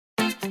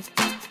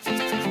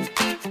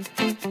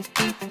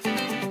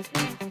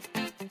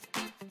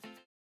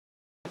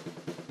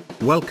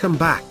Welcome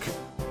back.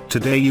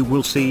 Today you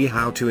will see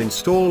how to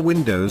install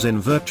Windows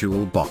in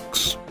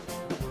VirtualBox.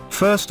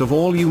 First of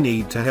all, you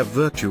need to have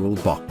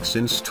VirtualBox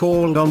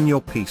installed on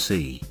your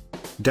PC.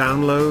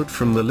 Download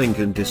from the link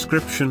in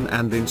description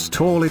and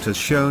install it as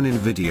shown in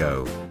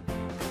video.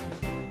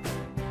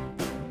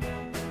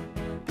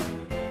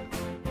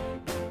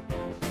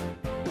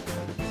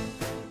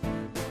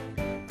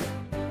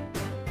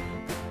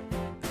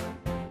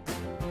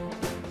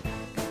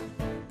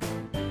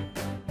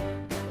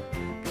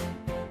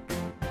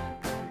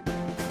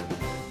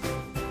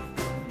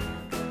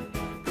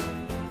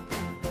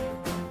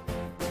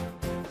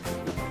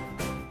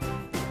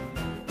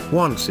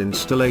 Once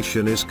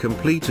installation is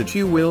completed,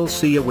 you will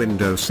see a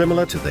window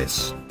similar to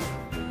this.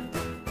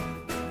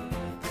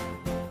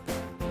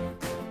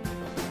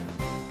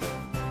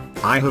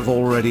 I have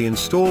already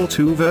installed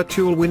 2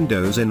 virtual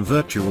windows in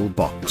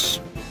VirtualBox.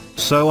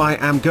 So I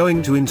am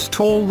going to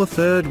install the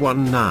third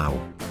one now.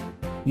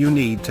 You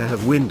need to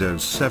have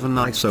Windows 7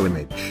 ISO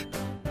image.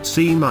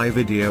 See my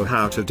video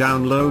how to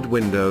download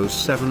Windows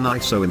 7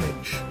 ISO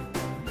image.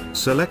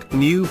 Select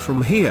New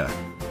from here.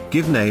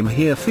 Give name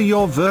here for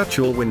your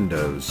virtual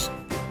windows.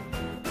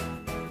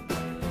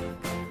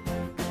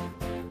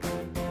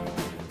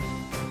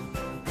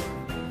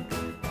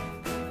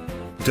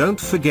 Don't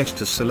forget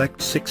to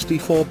select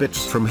 64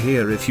 bits from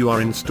here if you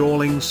are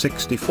installing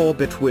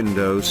 64-bit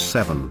Windows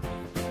 7.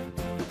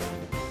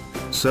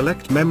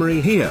 Select memory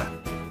here.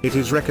 It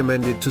is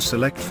recommended to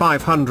select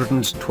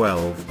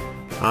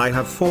 512. I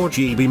have 4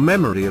 GB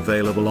memory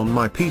available on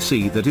my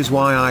PC, that is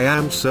why I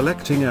am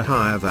selecting a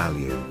higher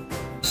value.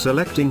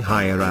 Selecting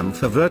higher RAM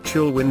for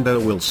virtual window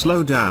will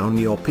slow down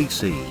your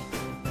PC.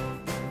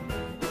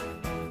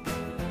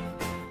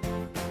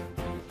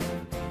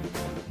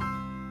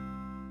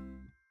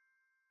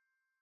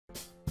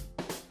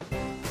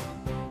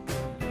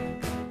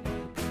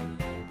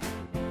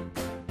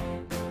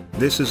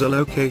 This is a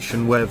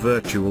location where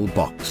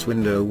VirtualBox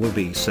window will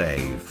be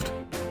saved.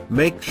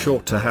 Make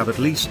sure to have at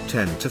least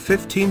 10 to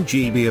 15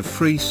 GB of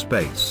free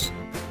space.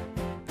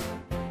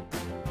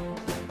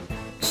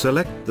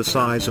 Select the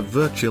size of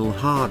virtual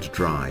hard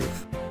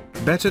drive.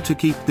 Better to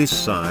keep this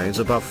size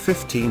above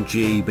 15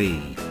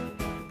 GB.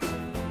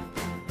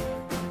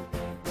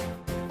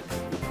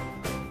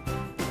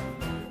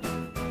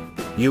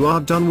 You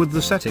are done with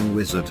the setting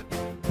wizard.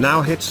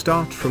 Now hit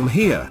start from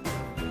here.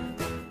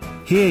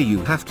 Here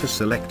you have to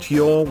select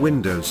your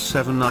Windows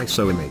 7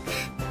 ISO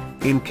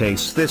image. In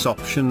case this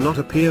option not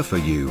appear for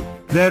you,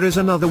 there is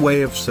another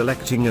way of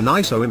selecting an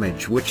ISO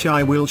image which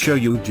I will show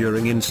you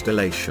during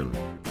installation.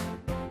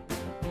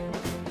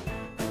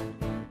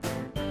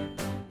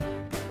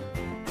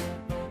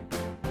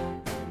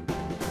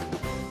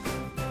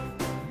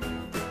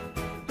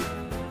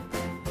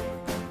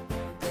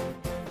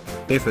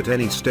 If at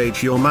any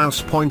stage your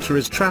mouse pointer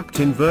is trapped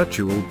in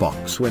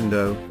VirtualBox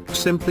window,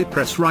 simply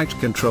press right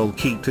Control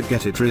key to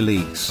get it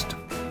released.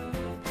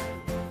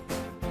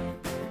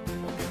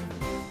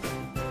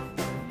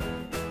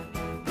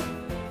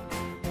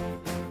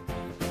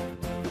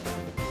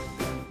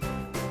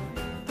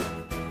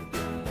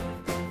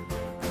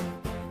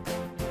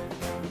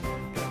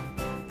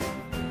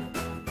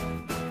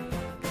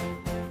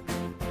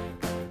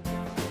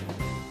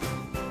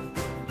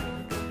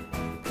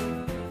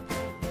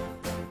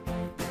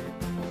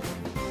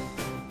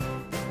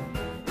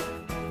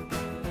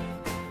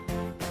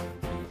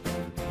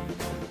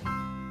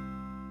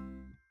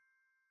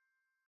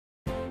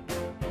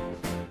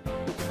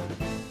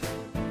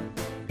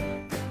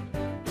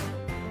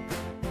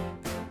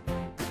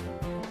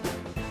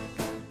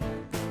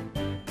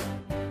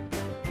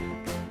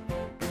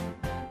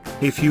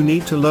 If you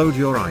need to load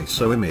your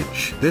ISO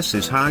image, this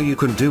is how you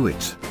can do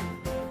it.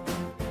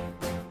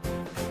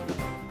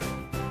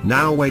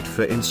 Now wait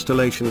for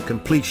installation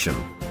completion.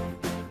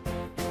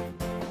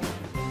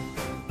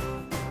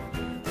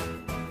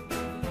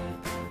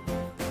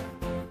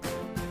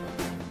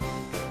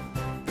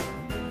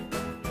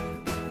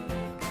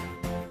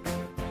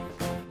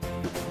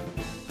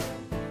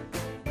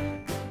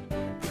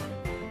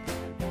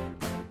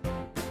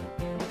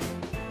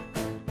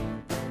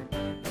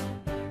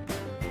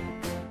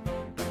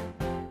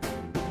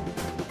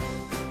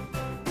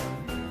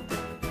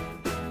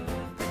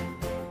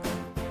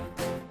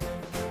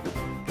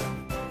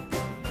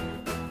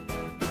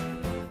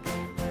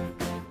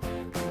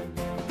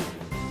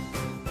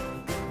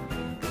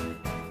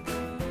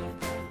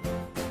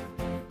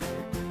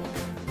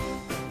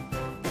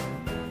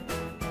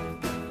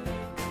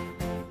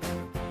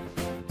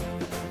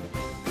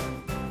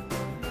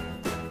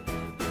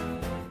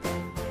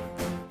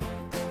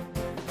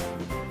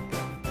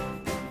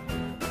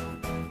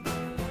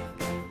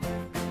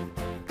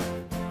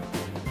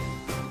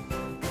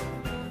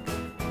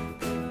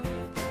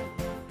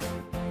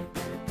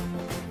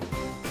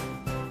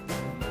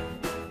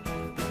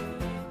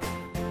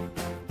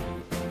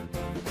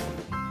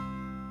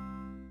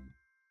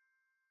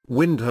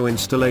 Window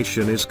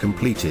installation is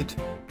completed.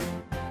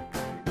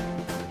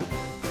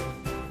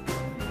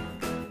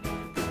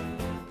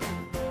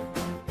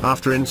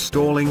 After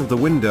installing the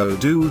window,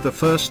 do the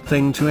first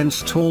thing to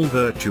install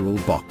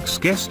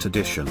VirtualBox Guest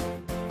Edition.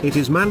 It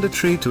is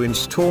mandatory to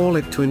install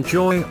it to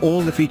enjoy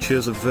all the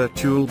features of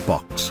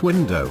VirtualBox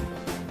window.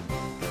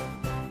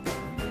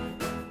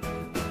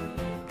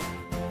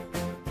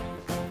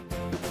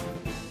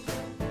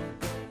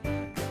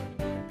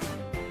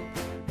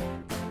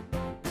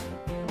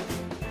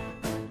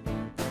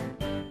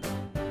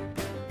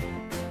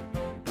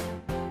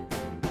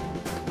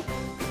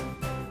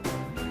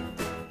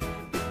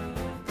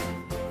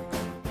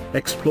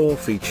 Explore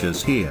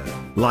features here,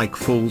 like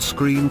full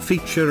screen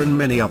feature and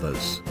many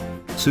others.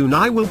 Soon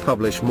I will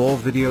publish more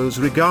videos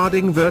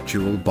regarding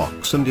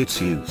VirtualBox and its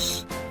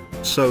use.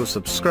 So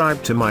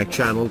subscribe to my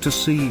channel to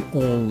see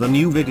all the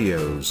new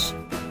videos.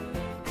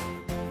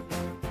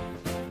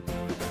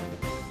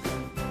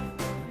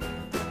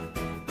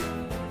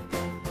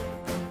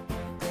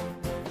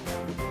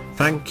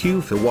 Thank you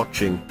for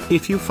watching.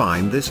 If you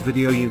find this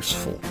video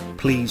useful,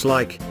 please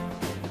like,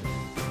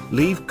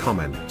 leave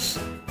comments,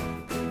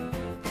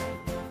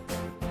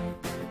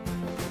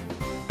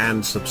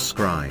 and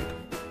subscribe.